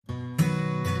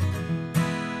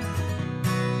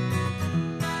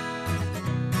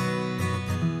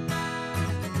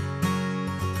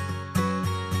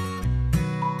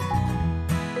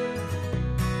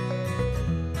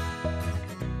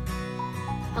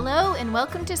Hello and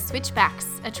welcome to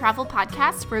Switchbacks, a travel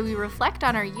podcast where we reflect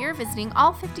on our year visiting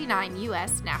all 59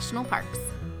 U.S. national parks.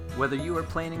 Whether you are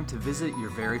planning to visit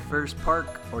your very first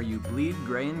park or you bleed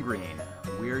gray and green,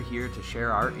 we're here to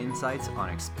share our insights on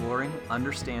exploring,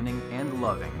 understanding, and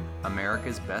loving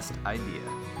America's best idea.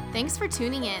 Thanks for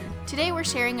tuning in. Today we're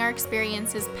sharing our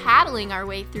experiences paddling our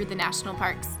way through the national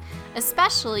parks,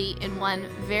 especially in one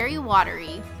very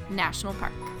watery national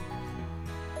park.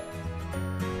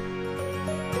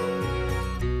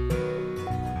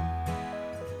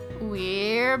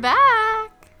 We're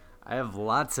back. I have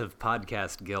lots of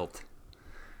podcast guilt.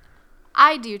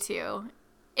 I do too.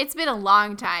 It's been a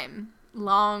long time.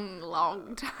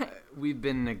 Long time. We've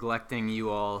been neglecting you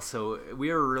all, so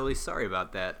we are really sorry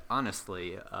about that,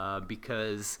 honestly,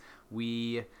 because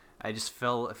I just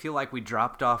feel like we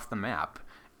dropped off the map,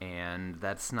 and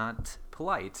that's not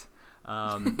polite.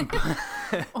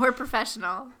 Or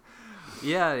professional.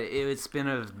 Yeah, it's been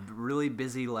a really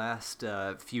busy last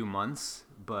few months,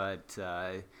 but,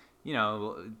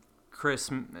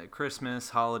 Christmas,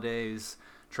 holidays,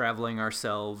 traveling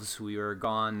ourselves. We were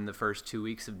gone the first 2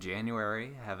 weeks of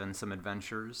January, having some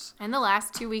adventures. And the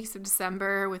last 2 weeks of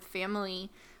December with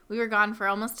family. We were gone for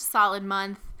almost a solid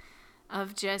month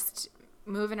of just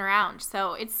moving around.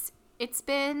 So it's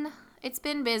been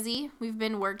busy. We've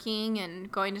been working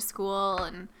and going to school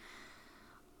and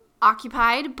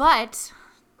occupied, but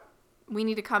we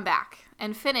need to come back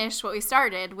and finish what we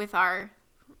started with our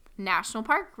national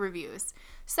park reviews.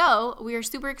 So we are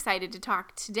super excited to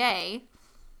talk today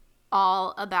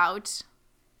all about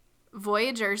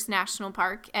Voyageurs National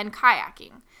Park and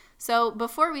kayaking. So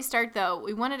before we start, though,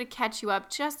 we wanted to catch you up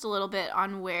just a little bit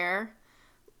on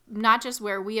not just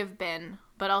where we have been,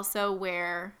 but also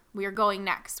where we are going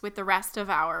next with the rest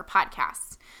of our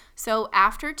podcasts. So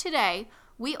after today,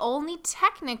 we only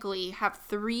technically have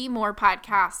 3 more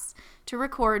podcasts to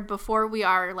record before we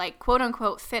are, quote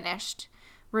unquote, finished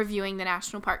reviewing the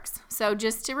national parks. So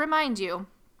just to remind you,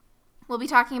 we'll be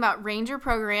talking about ranger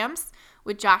programs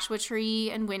with Joshua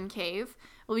Tree and Wind Cave.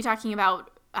 We'll be talking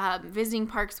about visiting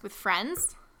parks with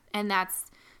friends, and that's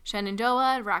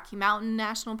Shenandoah, Rocky Mountain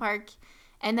National Park.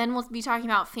 And then we'll be talking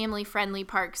about family-friendly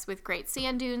parks with Great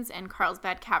Sand Dunes and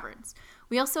Carlsbad Caverns.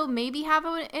 We also maybe have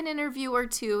an interview or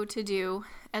 2 to do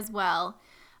as well.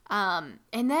 And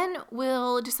then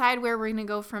we'll decide where we're going to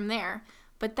go from there.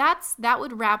 But that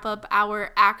would wrap up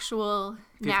our actual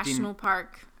national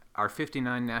park. Our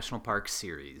 59 National Park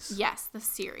series. Yes, the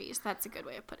series. That's a good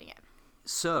way of putting it.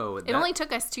 So it only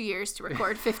took us 2 years to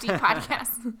record 50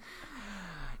 podcasts.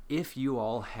 If you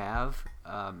all have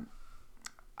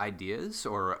ideas,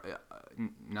 or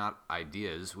not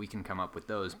ideas, we can come up with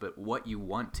those, but what you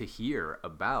want to hear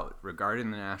about regarding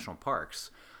the national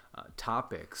parks,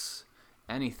 topics,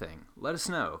 anything, let us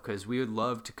know, because we would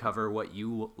love to cover what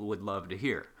you would love to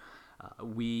hear.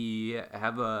 We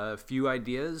have a few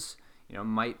ideas.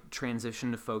 Might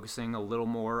transition to focusing a little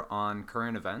more on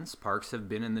current events. Parks have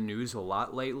been in the news a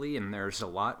lot lately, and there's a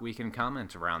lot we can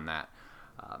comment around that.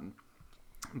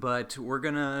 But we're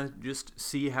going to just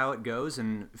see how it goes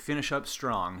and finish up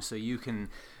strong, so you can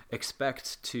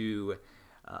expect to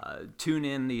tune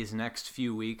in these next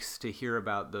few weeks to hear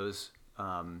about those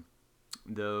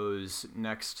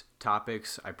next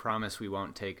topics. I promise we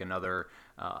won't take another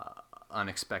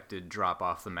unexpected drop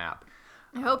off the map.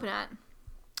 I hope not.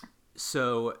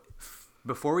 So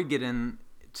before we get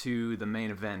into the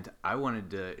main event, I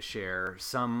wanted to share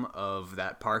some of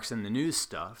that Parks in the News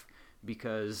stuff,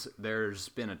 because there's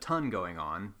been a ton going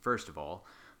on, first of all,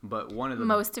 but one of the...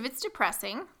 Most of it's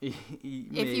depressing, if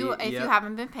you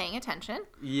haven't been paying attention.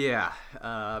 Yeah,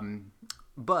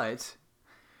 but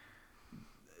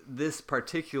this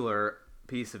particular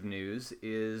piece of news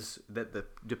is that the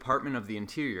Department of the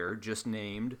Interior just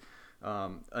named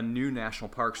a new National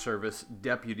Park Service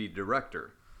deputy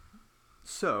director.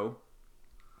 So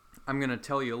I'm going to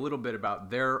tell you a little bit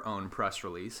about their own press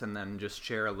release and then just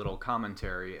share a little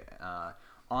commentary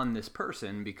on this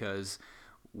person, because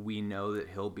we know that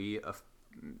he'll be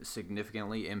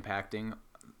significantly impacting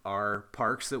our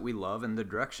parks that we love and the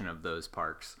direction of those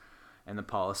parks and the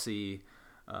policy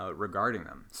regarding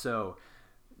them. So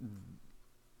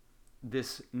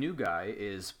this new guy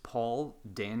is Paul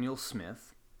Daniel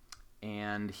Smith,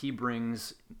 and he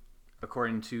brings,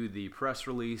 according to the press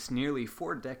release, nearly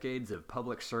 4 decades of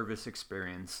public service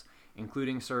experience,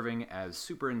 including serving as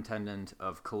superintendent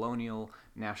of Colonial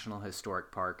National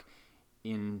Historic Park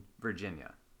in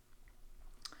Virginia.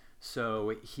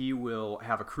 So he will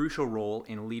have a crucial role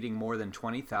in leading more than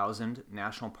 20,000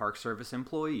 National Park Service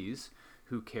employees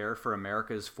who care for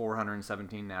America's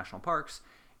 417 national parks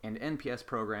and NPS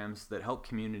programs that help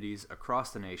communities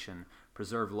across the nation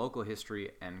preserve local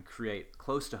history and create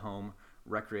close-to-home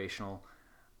recreational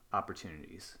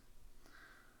opportunities.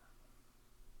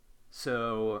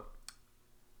 So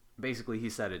basically, he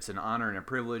said, it's an honor and a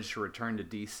privilege to return to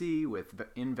D.C. with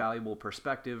invaluable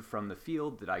perspective from the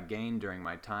field that I gained during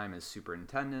my time as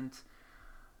superintendent.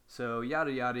 So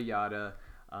yada, yada, yada.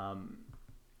 I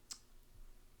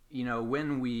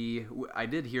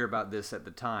did hear about this at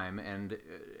the time, and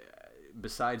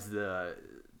besides the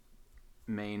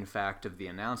main fact of the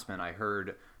announcement, I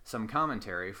heard some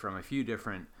commentary from a few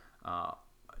different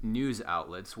news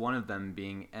outlets, one of them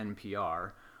being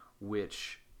NPR,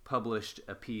 which published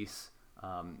a piece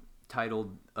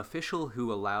titled "Official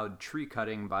Who Allowed Tree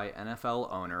Cutting by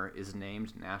NFL Owner is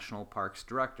Named National Parks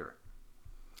Director."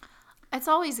 It's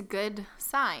always a good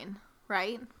sign,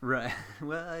 right? Right.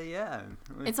 Well, yeah.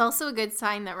 It's also a good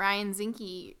sign that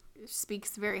Zinke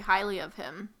speaks very highly of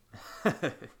him.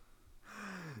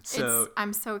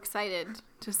 I'm so excited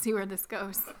to see where this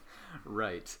goes.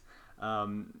 Right.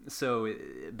 So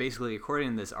basically,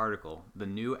 according to this article, the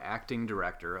new acting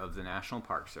director of the National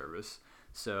Park Service,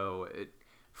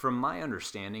 from my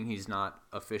understanding, he's not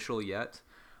official yet,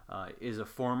 is a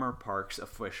former parks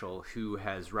official who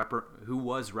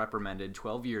was reprimanded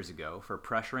 12 years ago for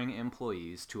pressuring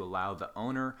employees to allow the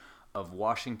owner of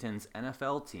Washington's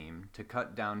NFL team to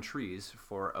cut down trees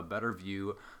for a better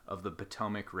view of the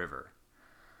Potomac River.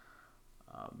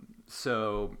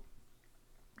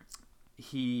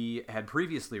 He had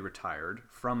previously retired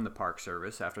from the Park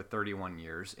Service after 31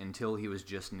 years until he was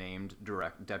just named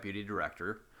deputy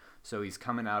director. So he's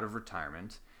coming out of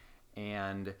retirement,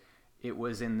 and it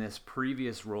was in this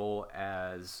previous role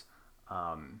as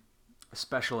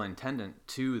special intendant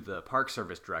to the Park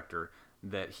Service director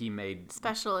that he made...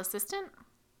 Special assistant?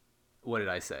 What did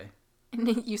I say?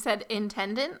 You said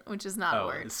intendant, which is not a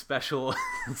word. Special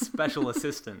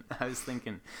assistant. I was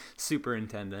thinking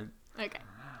superintendent. Okay.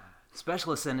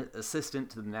 Special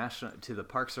assistant to the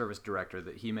Park Service director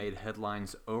that he made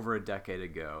headlines over a decade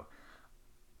ago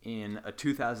in a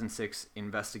 2006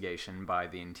 investigation by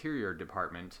the Interior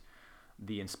Department.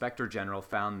 The Inspector General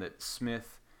found that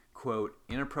Smith, quote,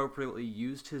 inappropriately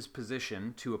used his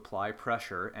position to apply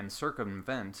pressure and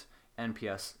circumvent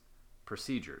NPS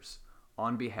procedures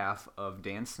on behalf of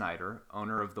Dan Snyder,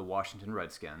 owner of the Washington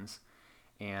Redskins,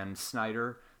 and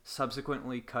Snyder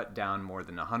subsequently cut down more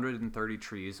than 130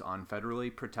 trees on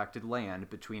federally protected land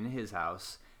between his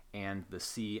house and the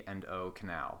C&O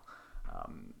Canal.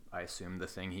 I assume the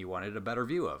thing he wanted a better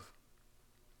view of.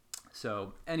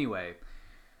 So anyway,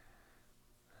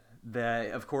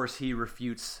 of course he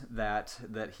refutes that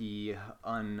he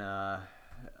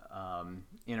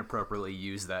inappropriately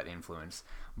used that influence.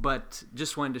 But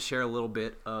just wanted to share a little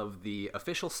bit of the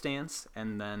official stance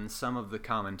and then some of the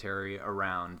commentary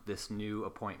around this new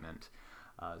appointment.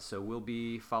 So we'll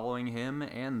be following him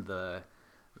and the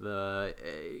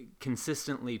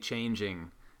consistently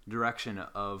changing direction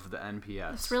of the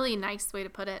NPS. It's really a nice way to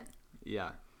put it.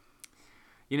 Yeah.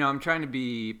 I'm trying to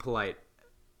be polite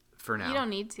for now. You don't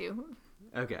need to.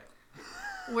 Okay.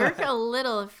 We're a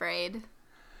little afraid.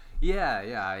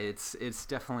 Yeah, it's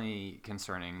definitely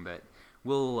concerning, but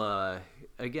we'll,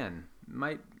 again,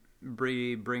 might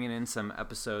be bringing in some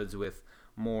episodes with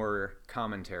more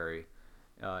commentary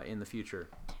in the future.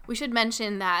 We should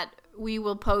mention that we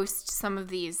will post some of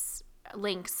these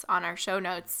links on our show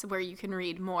notes where you can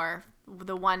read more.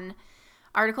 The one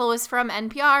article was from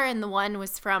NPR and the one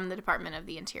was from the Department of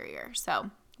the Interior. So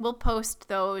we'll post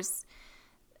those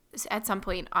at some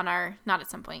point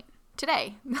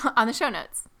today on the show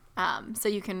notes. So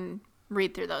you can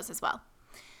read through those as well.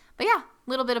 But yeah, a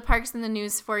little bit of parks in the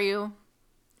news for you.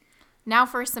 Now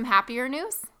for some happier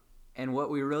news. And what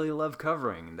we really love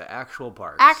covering, the actual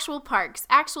parks. Actual parks.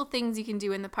 Actual things you can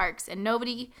do in the parks. And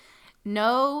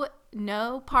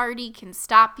no party can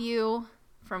stop you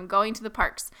from going to the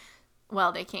parks.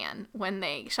 Well, they can when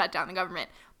they shut down the government.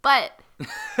 But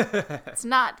it's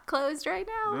not closed right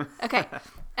now. Okay.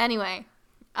 Anyway,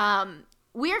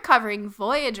 we are covering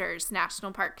Voyageurs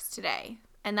National Parks today,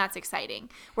 and that's exciting.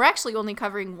 We're actually only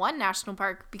covering one national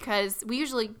park because we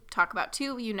usually talk about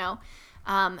two,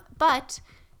 but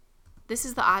this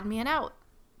is the odd man out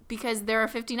because there are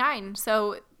 59,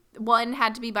 so one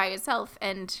had to be by itself,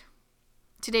 and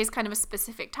today's kind of a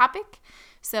specific topic,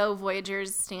 so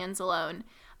Voyageurs stands alone.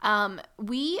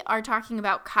 We are talking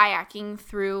about kayaking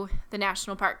through the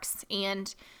national parks,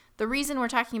 and the reason we're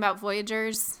talking about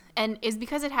Voyageurs is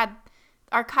because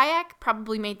our kayak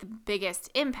probably made the biggest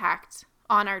impact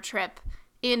on our trip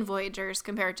in Voyageurs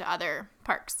compared to other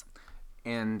parks.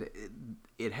 And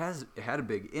it had a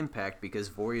big impact because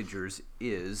Voyageurs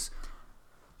is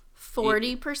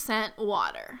 40%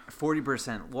 water.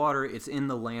 40% water. It's in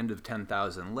the land of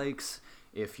 10,000 lakes.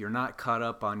 If you're not caught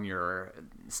up on your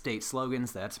state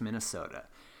slogans, that's Minnesota.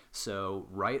 So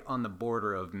right on the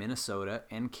border of Minnesota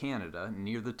and Canada,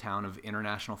 near the town of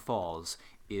International Falls,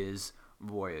 is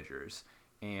Voyageurs.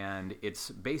 And it's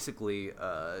basically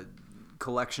a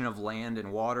collection of land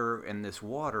and water, and this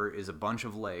water is a bunch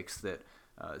of lakes that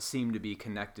seem to be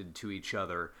connected to each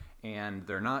other. And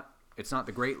it's not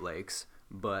the Great Lakes,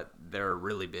 but they're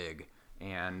really big,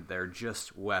 and they're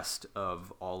just west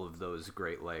of all of those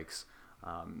Great Lakes.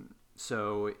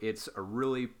 So it's a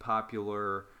really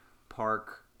popular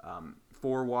park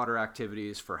for water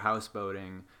activities, for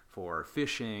houseboating, for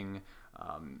fishing.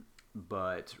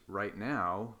 But right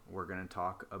now, we're going to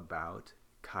talk about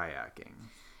kayaking.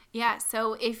 Yeah,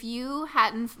 so if you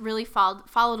hadn't really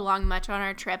followed along much on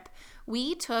our trip,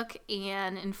 we took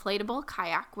an inflatable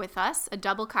kayak with us, a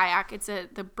double kayak.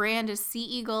 The brand is Sea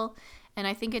Eagle, and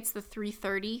I think it's the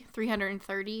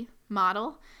 330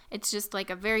 model. It's just like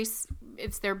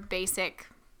it's their basic,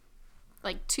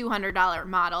 like $200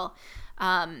 model.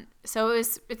 So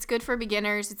it's good for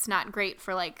beginners. It's not great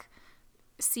for like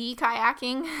sea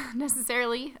kayaking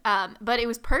necessarily, but it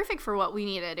was perfect for what we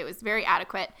needed. It was very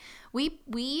adequate. We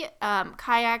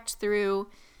kayaked through.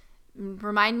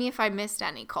 Remind me if I missed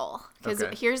any, Cole, because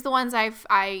here's the ones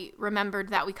I remembered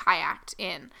that we kayaked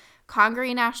in: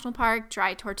 Congaree National Park,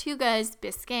 Dry Tortugas,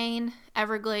 Biscayne,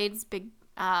 Everglades, Big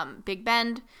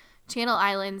Bend, Channel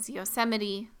Islands,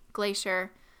 Yosemite,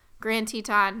 Glacier, Grand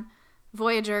Teton,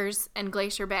 Voyageurs, and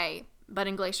Glacier Bay. But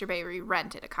in Glacier Bay, we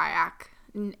rented a kayak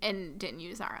and didn't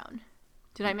use our own.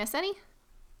 Did I miss any?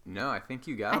 No, I think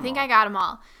you got them all. I think I got them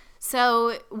all.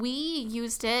 So we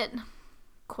used it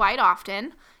quite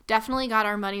often. Definitely got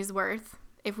our money's worth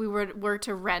if we were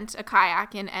to rent a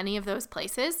kayak in any of those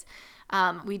places.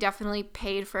 We definitely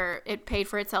paid for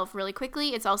itself really quickly.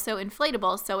 It's also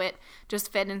inflatable, so it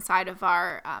just fit inside of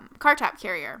our car top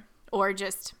carrier, or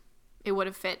just it would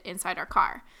have fit inside our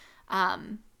car.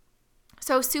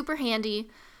 So super handy,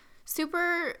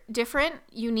 super different,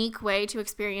 unique way to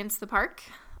experience the park.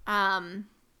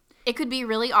 It could be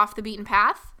really off the beaten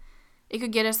path. It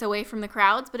could get us away from the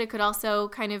crowds, but it could also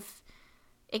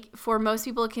for most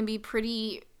people, it can be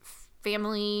pretty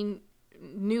family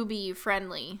newbie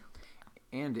friendly.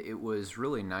 And it was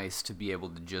really nice to be able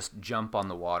to just jump on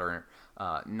the water,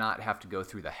 not have to go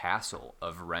through the hassle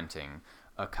of renting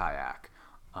a kayak,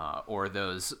 or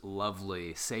those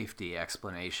lovely safety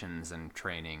explanations and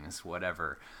trainings,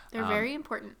 whatever. They're very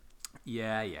important.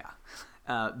 Yeah.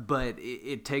 But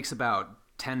it takes about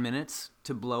 10 minutes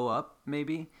to blow up,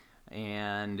 maybe.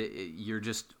 And you're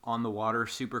just on the water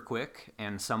super quick.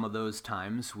 And some of those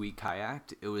times we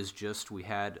kayaked, it was just we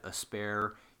had a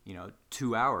spare,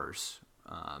 2 hours.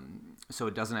 So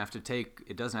it doesn't have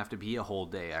to be a whole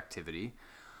day activity.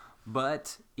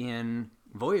 But in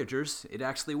Voyageurs, it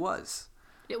actually was.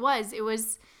 It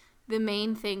was the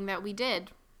main thing that we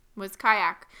did was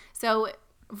kayak. So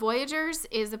Voyageurs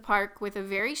is a park with a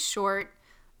very short,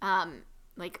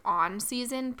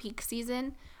 peak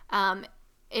season.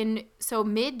 So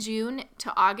mid-June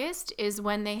to August is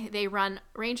when they run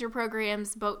ranger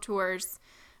programs, boat tours,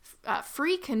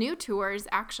 free canoe tours,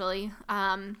 actually.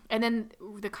 And then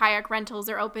the kayak rentals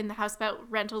are open, the houseboat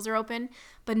rentals are open,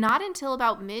 but not until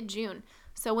about mid-June.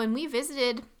 So when we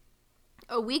visited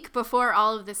a week before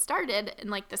all of this started, in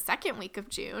like the second week of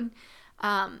June,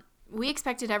 we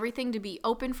expected everything to be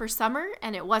open for summer,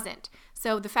 and it wasn't.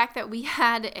 So the fact that we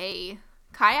had a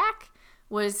kayak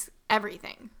was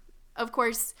everything. Of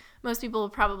course, most people will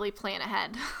probably plan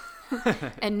ahead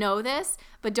and know this,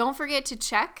 but don't forget to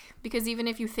check, because even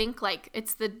if you think like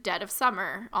it's the dead of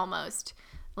summer almost,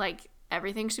 like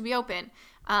everything should be open,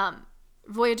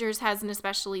 Voyageurs has an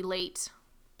especially late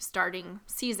starting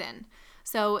season.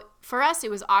 So for us,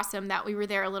 it was awesome that we were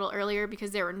there a little earlier,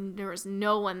 because there was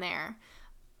no one there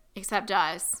except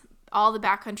us. All the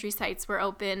backcountry sites were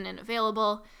open and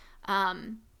available,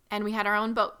 and we had our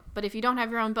own boat. But if you don't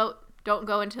have your own boat, don't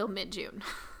go until mid-June.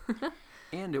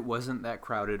 And it wasn't that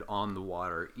crowded on the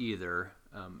water either,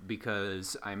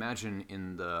 because I imagine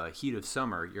in the heat of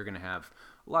summer, you're going to have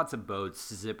lots of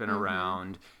boats zipping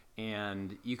around,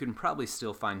 and you can probably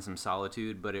still find some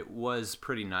solitude, but it was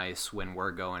pretty nice when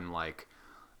we're going like,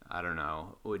 I don't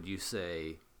know, would you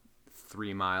say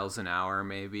 3 miles an hour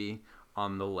maybe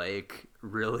on the lake,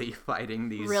 really fighting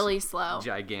these really slow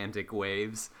gigantic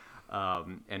waves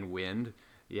and wind.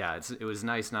 Yeah, it was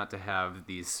nice not to have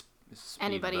these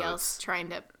anybody else trying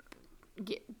to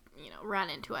run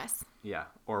into us. Yeah,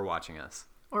 or watching us.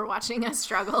 or watching us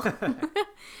struggle.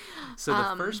 So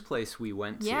the first place we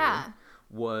went to Yeah.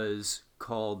 was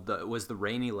the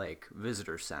Rainy Lake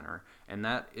Visitor Center, and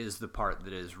that is the part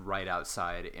that is right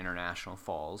outside International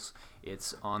Falls.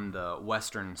 It's on the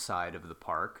western side of the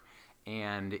park,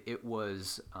 and it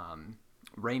was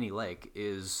Rainy Lake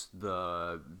is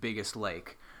the biggest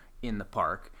lake in the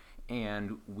park,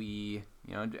 and we,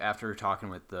 after talking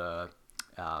with the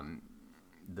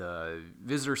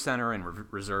visitor center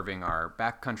and reserving our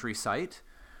backcountry site,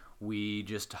 we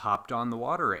just hopped on the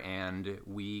water and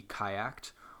we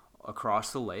kayaked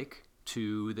across the lake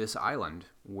to this island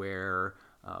where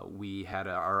we had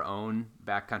our own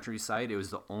backcountry site. It was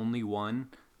the only one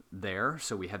there,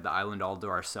 so we had the island all to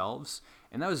ourselves.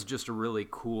 And that was just a really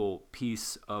cool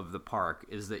piece of the park,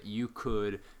 is that you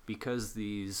could, because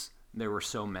there were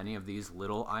so many of these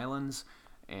little islands,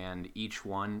 and each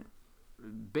one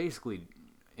basically,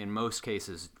 in most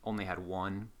cases, only had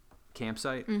one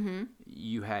campsite. Mm-hmm.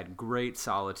 You had great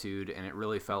solitude, and it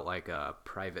really felt like a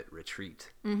private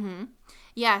retreat. Mm-hmm.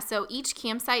 Yeah, so each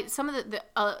campsite, some of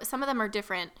them are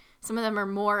different. Some of them are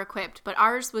more equipped, but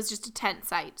ours was just a tent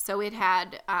site. So it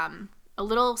had a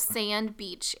little sand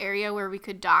beach area where we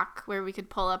could dock, where we could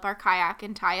pull up our kayak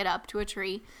and tie it up to a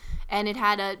tree. And it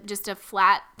had just a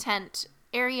flat tent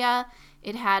area.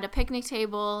 It had a picnic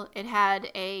table. It had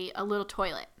a little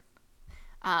toilet.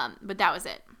 But that was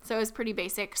it. So it was pretty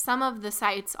basic. Some of the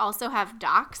sites also have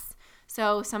docks.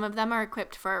 So some of them are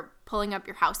equipped for pulling up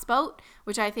your houseboat,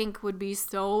 which I think would be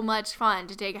so much fun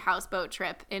to take a houseboat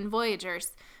trip in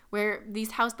Voyagers, where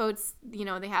these houseboats,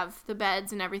 they have the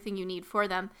beds and everything you need for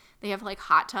them. They have like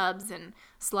hot tubs and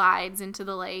slides into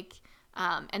the lake.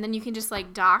 And then you can just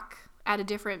like dock at a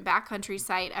different backcountry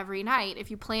site every night.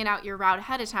 If you plan out your route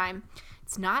ahead of time,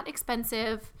 it's not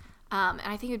expensive. And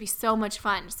I think it'd be so much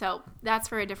fun. So that's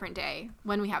for a different day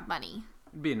when we have money.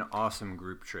 It'd be an awesome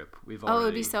group trip. It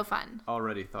would be so fun.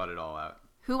 Already thought it all out.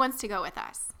 Who wants to go with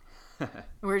us?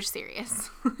 We're serious.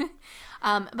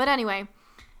 But anyway,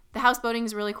 the houseboating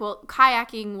is really cool.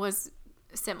 Kayaking was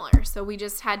similar. So we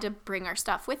just had to bring our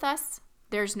stuff with us.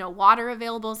 There's no water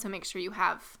available, so make sure you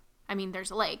have,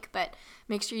 there's a lake, but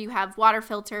make sure you have water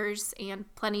filters and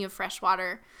plenty of fresh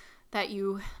water that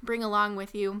you bring along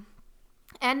with you.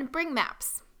 And bring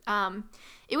maps.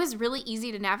 It was really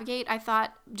easy to navigate, I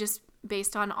thought, just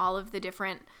based on all of the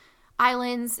different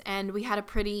islands, and we had a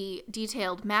pretty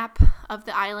detailed map of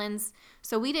the islands,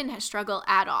 so we didn't struggle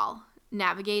at all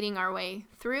navigating our way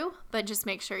through, but just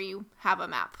make sure you have a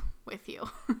map with you.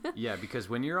 Yeah, because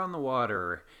when you're on the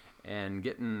water and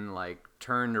getting like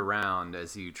turned around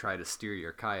as you try to steer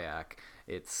your kayak,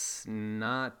 it's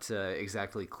not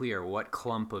exactly clear what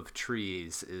clump of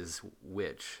trees is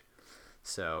which.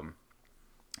 So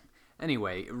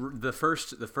anyway, the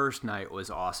first night was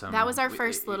awesome. That was our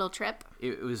first little trip.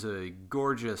 It was a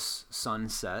gorgeous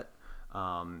sunset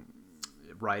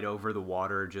right over the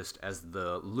water, just as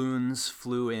the loons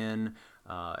flew in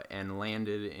and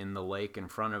landed in the lake in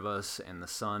front of us, and the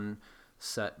sun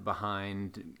set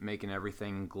behind, making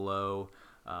everything glow.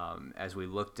 As we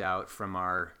looked out from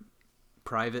our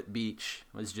private beach,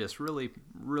 it was just really,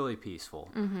 really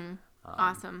peaceful. Mm-hmm.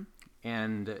 Awesome.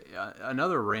 And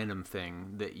another random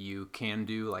thing that you can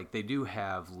do, like they do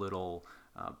have little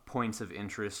points of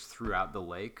interest throughout the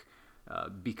lake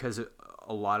because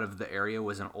a lot of the area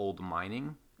was an old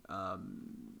mining,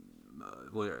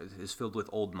 is filled with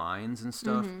old mines and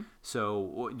stuff. Mm-hmm.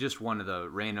 So just one of the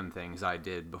random things I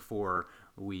did before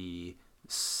we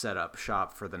set up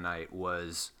shop for the night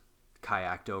was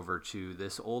kayaked over to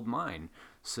this old mine.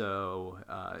 So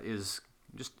is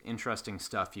just interesting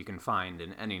stuff you can find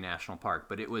in any national park.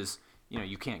 But it was,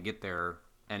 you can't get there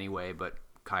anyway, but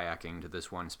kayaking to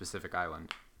this one specific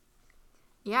island.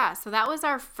 Yeah, so that was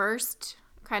our first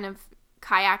kind of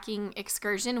kayaking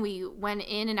excursion. We went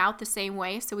in and out the same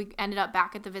way, so we ended up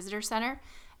back at the visitor center,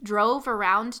 drove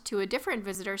around to a different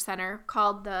visitor center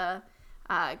called the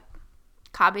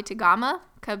Kabetogama,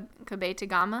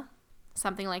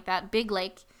 something like that, big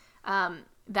lake,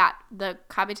 the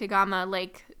Kabetogama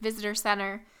Lake Visitor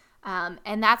Center,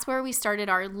 and that's where we started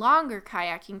our longer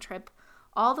kayaking trip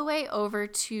all the way over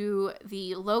to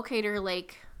the Locator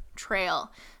Lake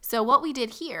Trail. So what we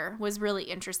did here was really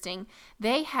interesting.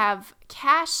 They have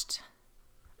cached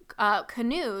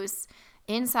canoes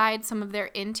inside some of their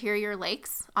interior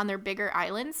lakes on their bigger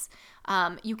islands.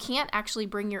 You can't actually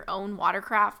bring your own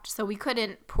watercraft, so we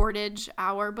couldn't portage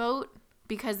our boat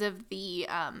because of the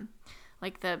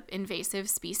the invasive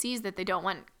species that they don't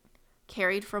want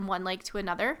carried from one lake to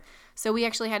another. So we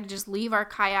actually had to just leave our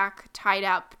kayak tied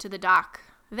up to the dock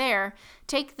there,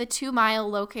 take the 2-mile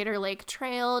Locator Lake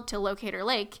Trail to Locator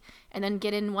Lake, and then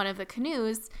get in one of the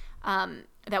canoes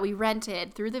that we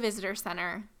rented through the visitor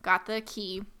center, got the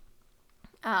key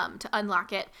to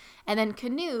unlock it, and then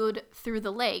canoed through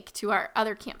the lake to our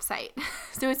other campsite.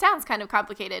 So it sounds kind of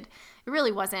complicated. It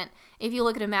really wasn't. If you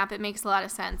look at a map, it makes a lot of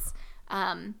sense.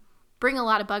 Bring a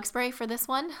lot of bug spray for this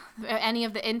one. Any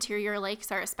of the interior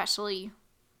lakes are especially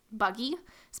buggy,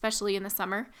 especially in the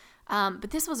summer.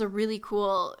 But this was a really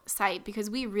cool site because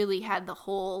we really had the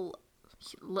whole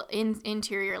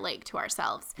interior lake to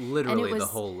ourselves. Literally the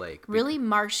whole lake. Really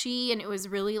marshy, and it was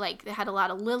really like, they had a lot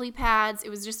of lily pads. It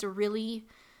was just a really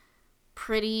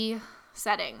pretty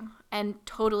setting, and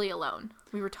totally alone.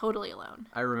 We were totally alone.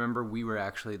 I remember we were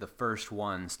actually the first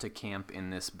ones to camp in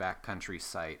this backcountry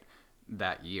site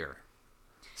that year.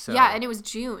 So, yeah, and it was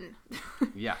June.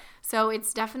 Yeah. So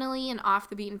it's definitely an off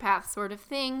the beaten path sort of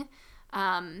thing.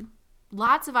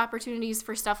 Lots of opportunities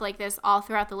for stuff like this all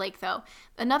throughout the lake, though.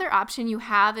 Another option you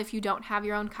have if you don't have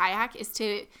your own kayak is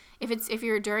to, if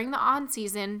you're during the on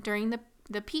season, during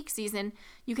the peak season,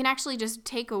 you can actually just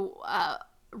take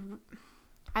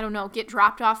get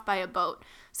dropped off by a boat.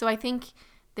 So I think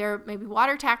there may be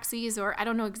water taxis, or I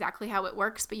don't know exactly how it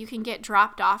works, but you can get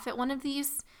dropped off at one of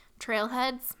these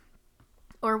trailheads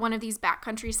or one of these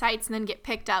backcountry sites and then get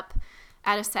picked up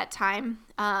at a set time.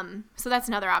 So that's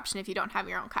another option if you don't have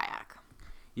your own kayak.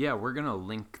 Yeah, we're going to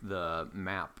link the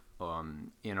map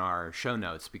in our show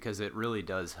notes because it really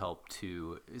does help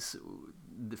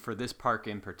for this park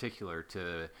in particular,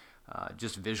 to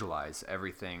just visualize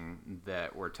everything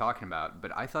that we're talking about.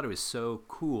 But I thought it was so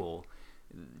cool,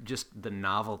 just the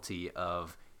novelty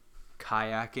of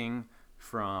kayaking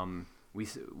from,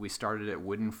 we started at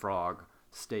Wooden Frog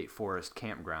State Forest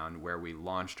Campground, where we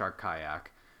launched our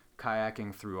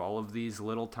kayaking through all of these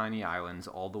little tiny islands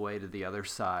all the way to the other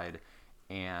side,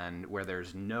 and where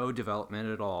there's no development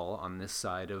at all on this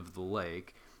side of the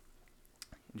lake,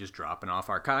 just dropping off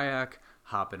our kayak,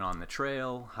 hopping on the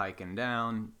trail, hiking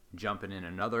down, jumping in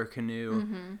another canoe.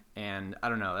 Mm-hmm. And I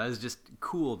don't know, that was just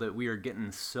cool that we are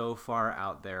getting so far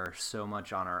out there, so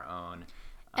much on our own.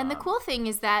 And the cool thing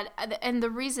is that, and the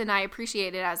reason I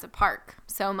appreciate it as a park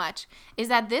so much, is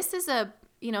that this is a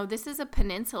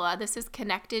peninsula. This is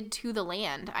connected to the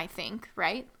land, I think,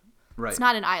 right? Right. It's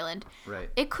not an island. Right.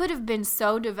 It could have been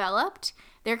so developed.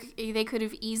 They could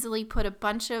have easily put a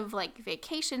bunch of like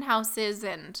vacation houses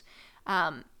and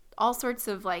all sorts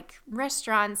of like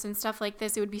restaurants and stuff like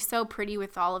this. It would be so pretty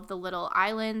with all of the little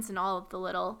islands and all of the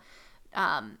little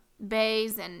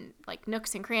bays and like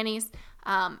nooks and crannies.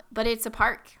 But it's a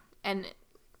park, and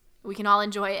we can all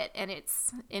enjoy it, and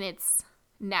it's in its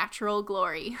natural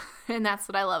glory, and that's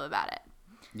what I love about it.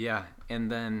 Yeah,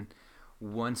 and then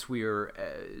once we were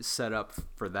set up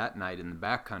for that night in the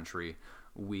backcountry,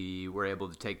 we were able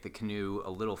to take the canoe a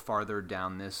little farther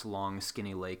down this long,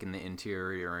 skinny lake in the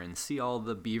interior and see all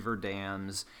the beaver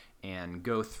dams and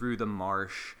go through the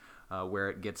marsh where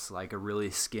it gets like a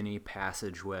really skinny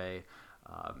passageway.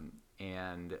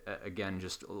 And again,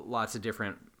 just lots of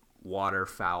different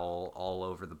waterfowl all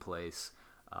over the place.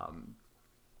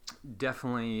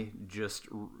 Definitely just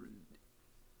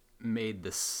made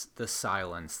the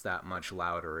silence that much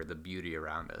louder, the beauty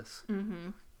around us. Mm-hmm.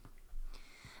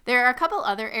 There are a couple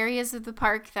other areas of the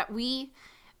park that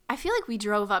I feel like we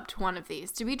drove up to one of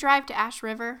these. Did we drive to Ash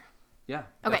River? Yeah,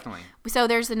 okay. Definitely. So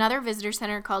there's another visitor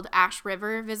center called Ash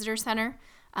River Visitor Center.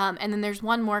 And then there's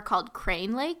one more called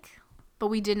Crane Lake, but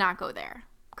we did not go there,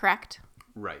 correct?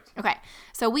 Right. Okay.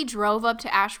 So we drove up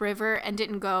to Ash River and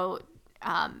didn't go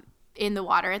in the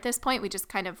water at this point. We just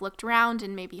kind of looked around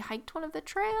and maybe hiked one of the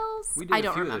trails. We did I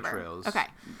don't few remember. Of the trails. Okay.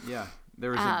 Yeah.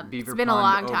 There was a Beaver It's been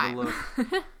Pond a long overlook.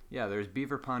 time. Yeah, there's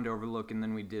Beaver Pond Overlook, and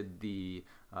then we did the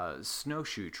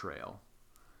snowshoe trail.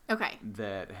 Okay.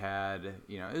 That had,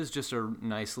 it was just a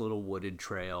nice little wooded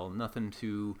trail, nothing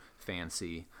too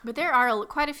fancy. But there are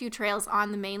quite a few trails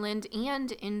on the mainland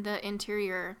and in the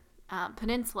interior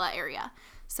peninsula area.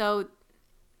 So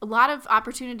a lot of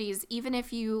opportunities, even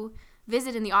if you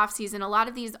visit in the off season, a lot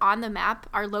of these on the map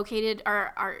are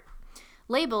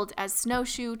labeled as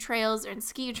snowshoe trails and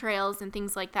ski trails and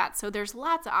things like that. So there's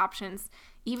lots of options,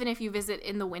 even if you visit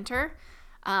in the winter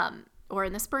or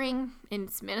in the spring.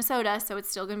 It's Minnesota, so it's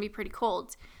still going to be pretty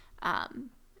cold.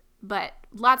 But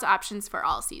lots of options for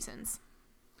all seasons.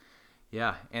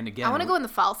 Yeah, and again, I want to go in the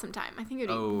fall sometime. I think it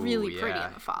would be really pretty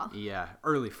in the fall. Yeah,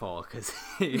 early fall, because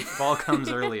fall comes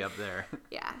early up there.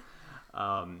 Yeah.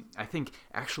 I think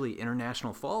actually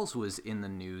International Falls was in the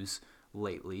news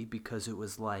lately because it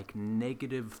was like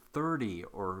 -30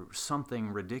 or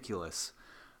something ridiculous.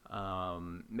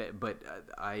 But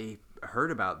I heard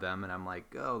about them and I'm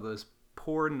like, oh, those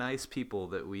poor nice people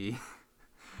that we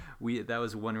that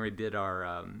was when we did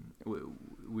our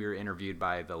we were interviewed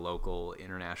by the local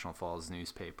International Falls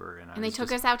newspaper, and they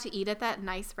took us out to eat at that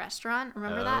nice restaurant.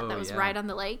 Remember that? That was right on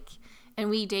the lake, and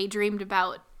we daydreamed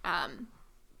about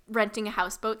renting a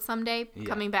houseboat someday,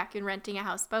 coming back and renting a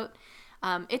houseboat.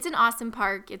 It's an awesome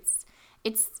park. It's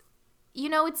it's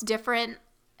different.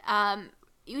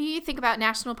 You think about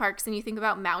national parks and you think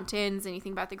about mountains and you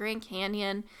think about the Grand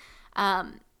Canyon.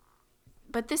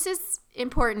 But this is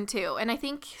important too. And I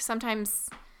think sometimes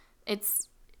it's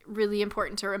really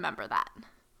important to remember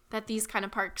that these kind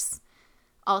of parks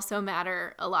also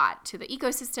matter a lot to the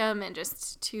ecosystem and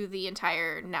just to the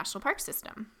entire national park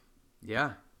system.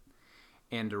 Yeah.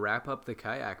 And to wrap up the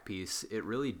kayak piece, it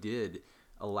really did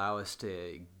allow us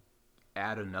to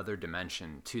add another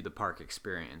dimension to the park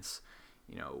experience.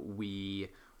 We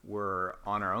were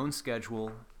on our own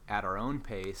schedule, at our own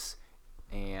pace,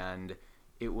 and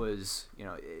it was,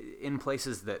 in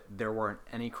places that there weren't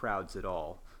any crowds at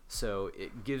all. So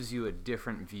it gives you a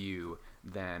different view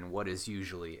than what is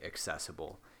usually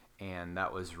accessible, and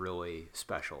that was really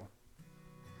special.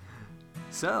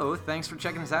 So, thanks for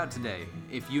checking us out today.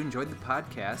 If you enjoyed the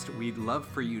podcast, we'd love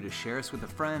for you to share us with a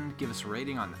friend, give us a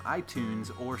rating on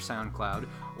iTunes or SoundCloud,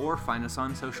 or find us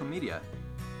on social media.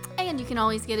 And you can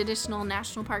always get additional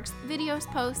national parks videos,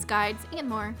 posts, guides, and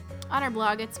more on our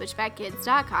blog at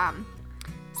switchbackkids.com.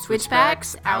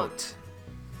 Switchbacks out.